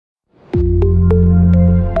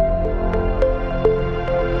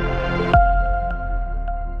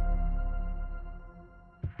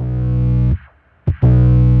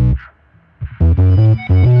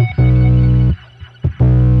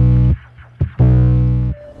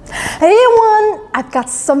Hey everyone, I've got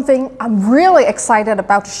something I'm really excited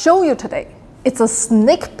about to show you today. It's a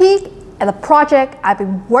sneak peek at a project I've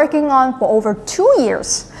been working on for over 2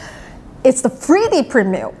 years. It's the 3D print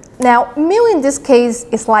mill. Now, mill in this case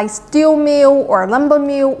is like steel mill or lumber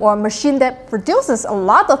mill or a machine that produces a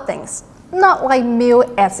lot of things. Not like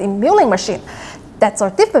mill as in milling machine. That's a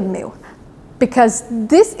different mill. Because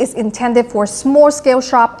this is intended for small scale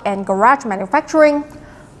shop and garage manufacturing,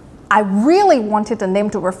 I really wanted the name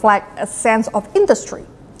to reflect a sense of industry.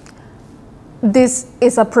 This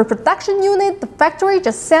is a pre-production unit the factory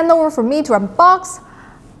just sent over for me to unbox.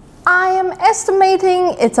 I am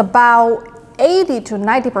estimating it's about 80 to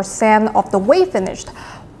 90% of the way finished.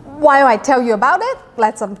 While I tell you about it,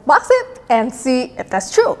 let's unbox it and see if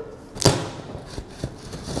that's true.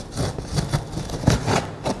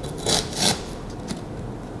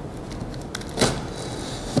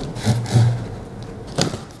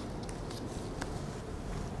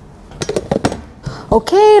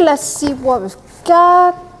 Okay, let's see what we've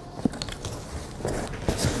got.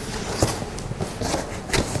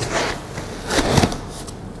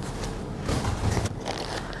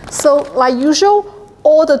 So, like usual,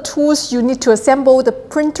 all the tools you need to assemble the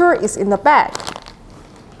printer is in the bag.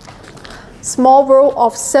 Small roll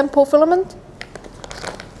of sample filament,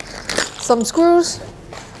 some screws,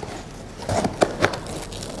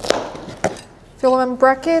 filament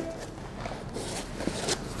bracket,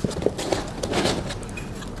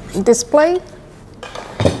 display,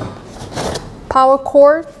 power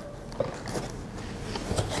cord,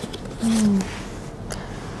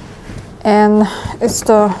 and it's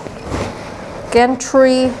the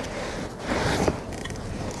gantry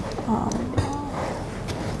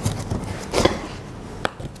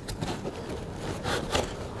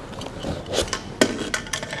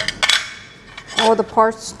all the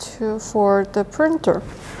parts for the printer.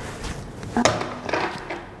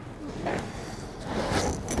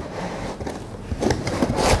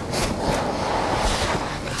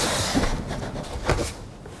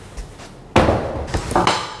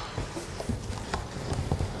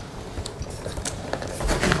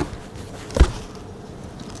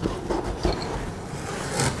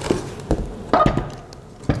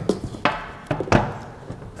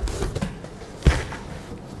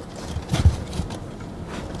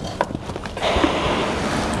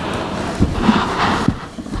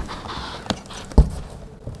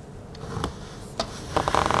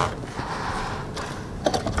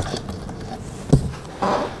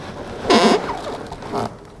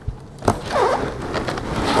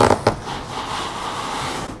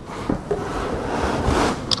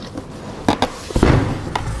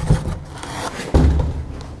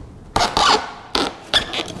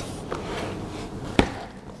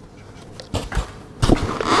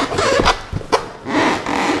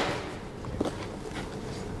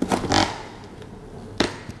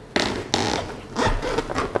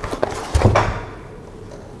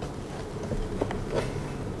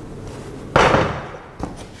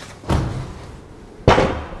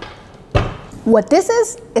 What this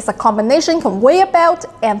is a combination conveyor belt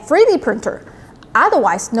and 3D printer,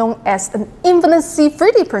 otherwise known as an infinite C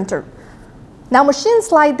 3D printer. Now,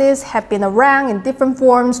 machines like this have been around in different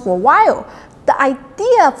forms for a while. The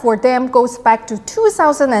idea for them goes back to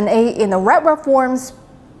 2008 in the retro forms,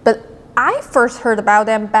 but I first heard about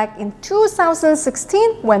them back in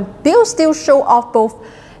 2016 when Bill Steele showed off both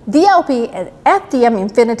DLP and FDM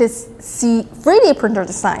Infinity C 3D printer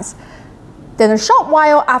designs. Then a short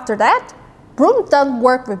while after that, Broom done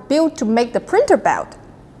work with Bill to make the printer belt.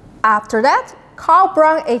 After that, Carl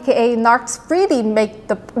Brown aka Narcs 3D made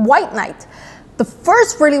the White Knight, the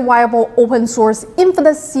first really viable open source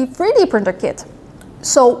infinite C 3D printer kit.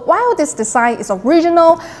 So while this design is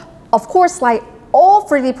original, of course like all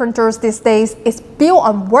 3D printers these days, it's built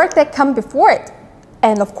on work that come before it.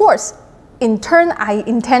 And of course, in turn, I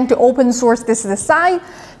intend to open source this design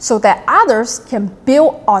so that others can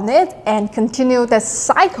build on it and continue the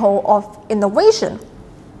cycle of innovation.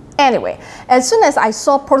 Anyway, as soon as I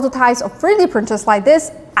saw prototypes of 3D printers like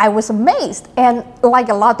this, I was amazed, and like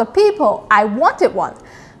a lot of people, I wanted one.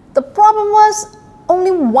 The problem was only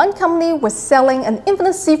one company was selling an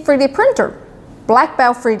Infinite C 3D printer, Black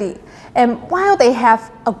Belt 3D. And while they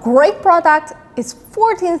have a great product, it's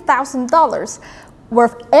 $14,000.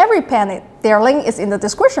 Worth every penny. Their link is in the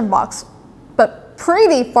description box, but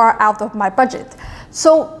pretty far out of my budget.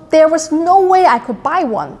 So there was no way I could buy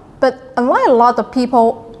one. But unlike a lot of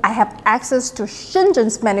people, I have access to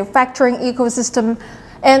Shenzhen's manufacturing ecosystem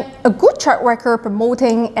and a good track record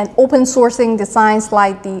promoting and open sourcing designs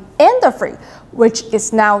like the Ender 3, which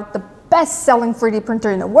is now the best-selling 3D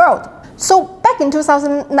printer in the world. So back Back in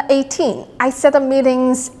 2018, I set up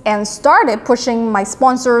meetings and started pushing my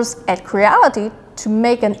sponsors at Creality to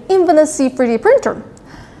make an Infinite C 3D printer.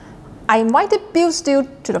 I invited Bill Steele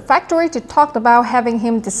to the factory to talk about having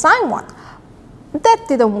him design one. That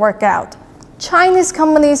didn't work out. Chinese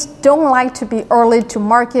companies don't like to be early to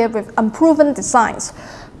market with unproven designs,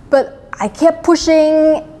 but I kept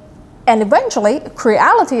pushing, and eventually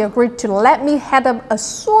Creality agreed to let me head up a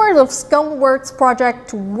sort of skunkworks project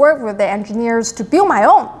to work with the engineers to build my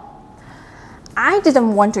own. I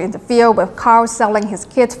didn't want to interfere with Carl selling his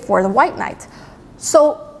kit for the White Knight,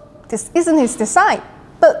 so this isn't his design.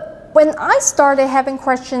 But when I started having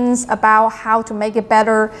questions about how to make it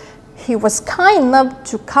better, he was kind enough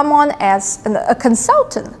to come on as a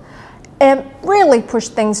consultant and really push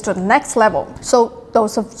things to the next level. So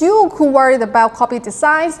those of you who worried about copy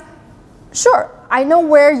designs, sure, I know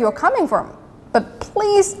where you're coming from, but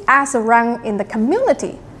please ask around in the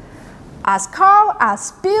community. Ask Carl,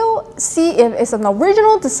 ask Bill, see if it's an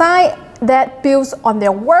original design that builds on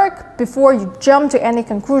their work before you jump to any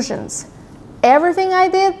conclusions. Everything I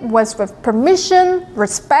did was with permission,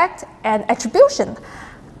 respect, and attribution.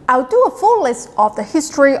 I'll do a full list of the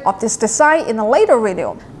history of this design in a later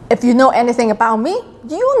video. If you know anything about me,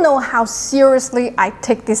 you know how seriously I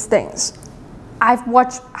take these things. I've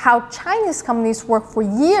watched how Chinese companies work for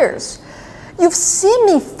years. You've seen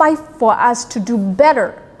me fight for us to do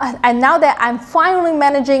better. And now that I'm finally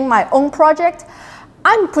managing my own project,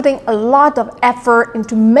 I'm putting a lot of effort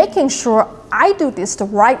into making sure I do this the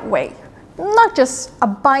right way. Not just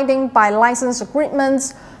abiding by license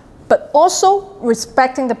agreements, but also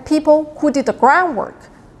respecting the people who did the groundwork.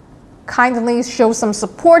 Kindly show some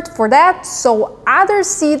support for that so others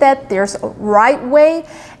see that there's a right way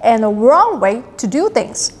and a wrong way to do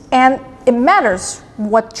things, and it matters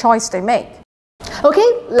what choice they make.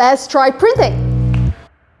 Okay, let's try printing.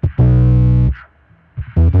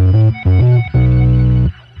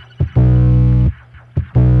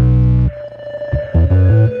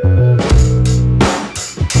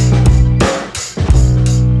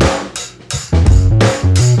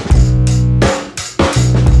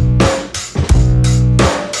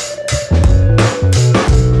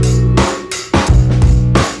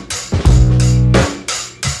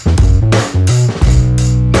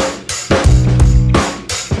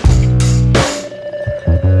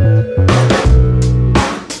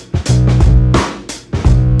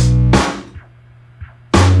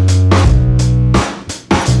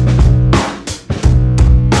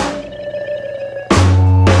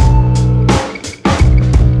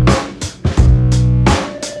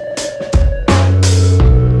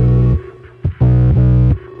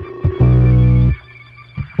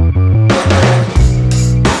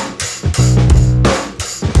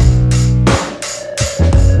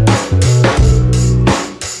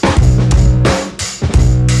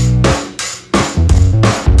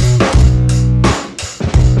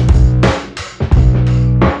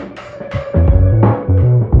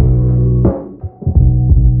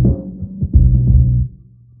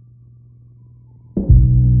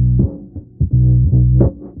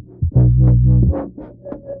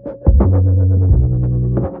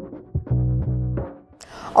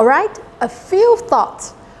 Alright, a few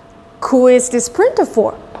thoughts. Who is this printer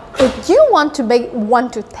for? If you want to make 1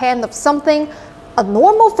 to 10 of something, a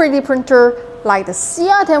normal 3D printer like the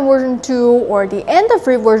CR10 version 2 or the Ender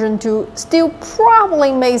 3 version 2 still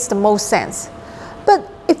probably makes the most sense. But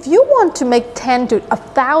if you want to make 10 to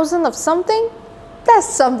 1,000 of something, that's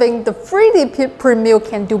something the 3DPrintMill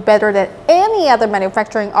can do better than any other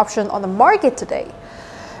manufacturing option on the market today.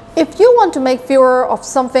 If you want to make fewer of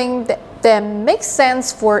something that makes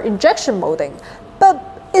sense for injection molding, but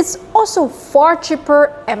it's also far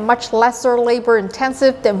cheaper and much lesser labor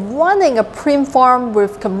intensive than running a print farm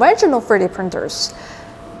with conventional 3D printers.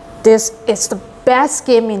 This is the best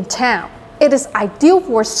game in town. It is ideal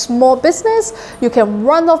for small business. You can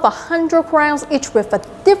run off 100 crowns each with a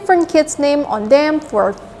different kid's name on them for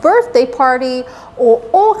a birthday party or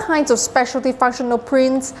all kinds of specialty functional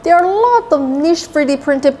prints. There are a lot of niche 3D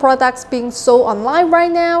printed products being sold online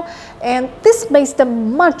right now, and this makes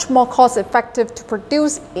them much more cost effective to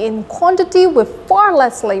produce in quantity with far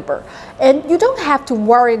less labor. And you don't have to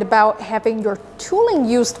worry about having your tooling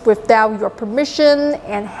used without your permission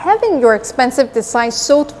and having your expensive design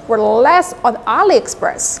sold for less on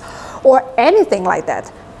AliExpress or anything like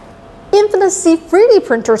that. Infinite C 3D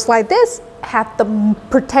printers like this have the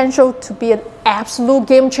potential to be an absolute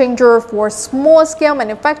game changer for small-scale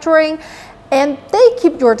manufacturing, and they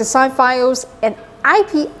keep your design files and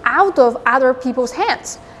IP out of other people's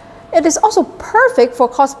hands. It is also perfect for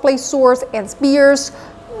cosplay swords and spears.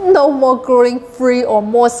 No more gluing 3 or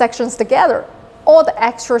more sections together. all the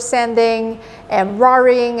extra sanding and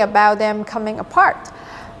worrying about them coming apart.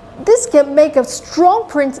 This can make a strong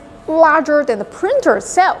print larger than the printer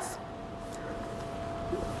itself.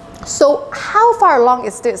 So how far along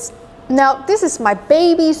is this? Now this is my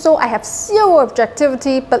baby, so I have zero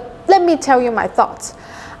objectivity, but let me tell you my thoughts.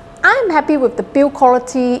 I'm happy with the build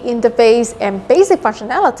quality, interface, and basic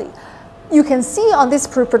functionality. You can see on this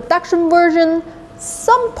pre-production version,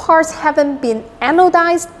 some parts haven't been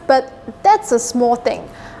anodized, but that's a small thing.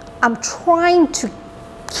 I'm trying to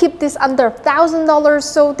keep this under $1,000,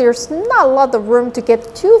 so there's not a lot of room to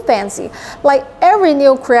get too fancy. Like every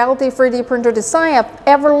new Creality 3D printer design I've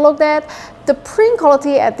ever looked at, the print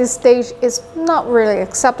quality at this stage is not really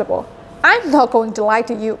acceptable. I'm not going to lie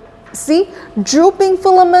to you. See, drooping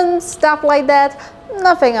filaments, stuff like that,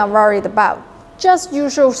 nothing I'm worried about. Just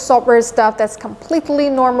usual software stuff that's completely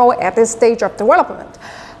normal at this stage of development.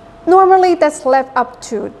 Normally that's left up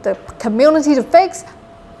to the community to fix,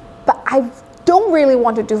 but I don't really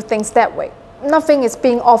want to do things that way. Nothing is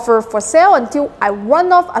being offered for sale until I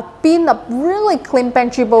run off a bin of really clean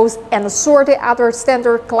benchables and assorted other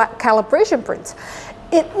standard calibration prints.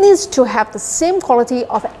 It needs to have the same quality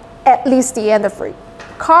of at least the Ender-3.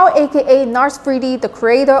 Carl aka Nars 3D, the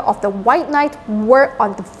creator of the White Knight, worked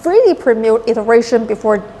on the 3DPrintMill iteration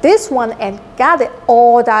before this one and got it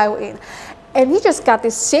all dialed in. And he just got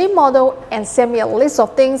this same model and sent me a list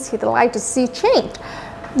of things he'd like to see changed.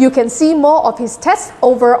 You can see more of his tests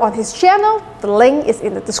over on his channel. The link is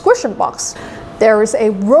in the description box. There is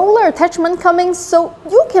a roller attachment coming, so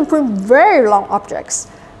you can print very long objects.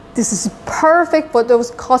 This is perfect for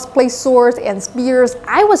those cosplay swords and spears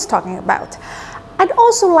I was talking about. I'd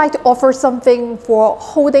also like to offer something for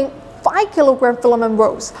holding 5 kilogram filament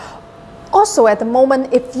rolls. Also at the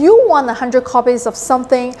moment, if you want 100 copies of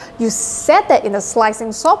something, you set that in the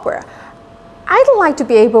slicing software. I'd like to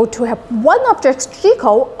be able to have one object's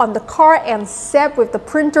G-code on the card and set with the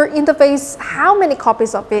printer interface how many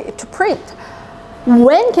copies of it to print.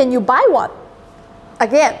 When can you buy one?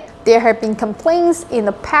 Again, there have been complaints in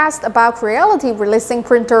the past about Creality releasing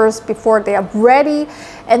printers before they are ready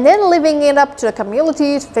and then leaving it up to the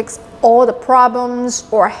community to fix all the problems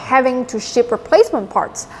or having to ship replacement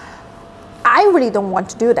parts. I really don't want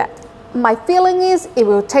to do that. My feeling is it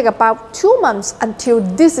will take about 2 months until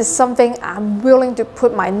this is something I'm willing to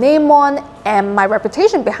put my name on and my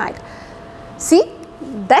reputation behind. See,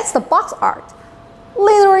 that's the box art.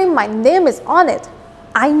 Literally, my name is on it.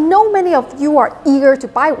 I know many of you are eager to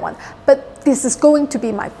buy one, but this is going to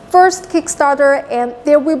be my first Kickstarter and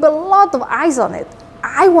there will be a lot of eyes on it.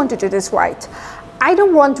 I want to do this right. I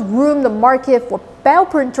don't want to ruin the market for bell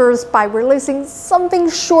printers by releasing something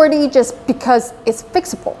shorty just because it's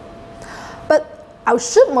fixable. But I'll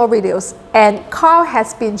shoot more videos, and Carl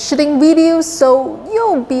has been shooting videos, so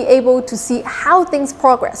you'll be able to see how things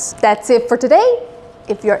progress. That's it for today.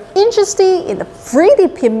 If you're interested in the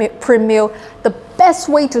 3DPrintMill, the best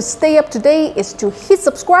way to stay up to date is to hit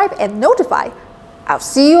subscribe and notify. I'll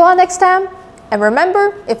see you all next time. And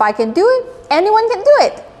remember, if I can do it, anyone can do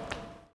it.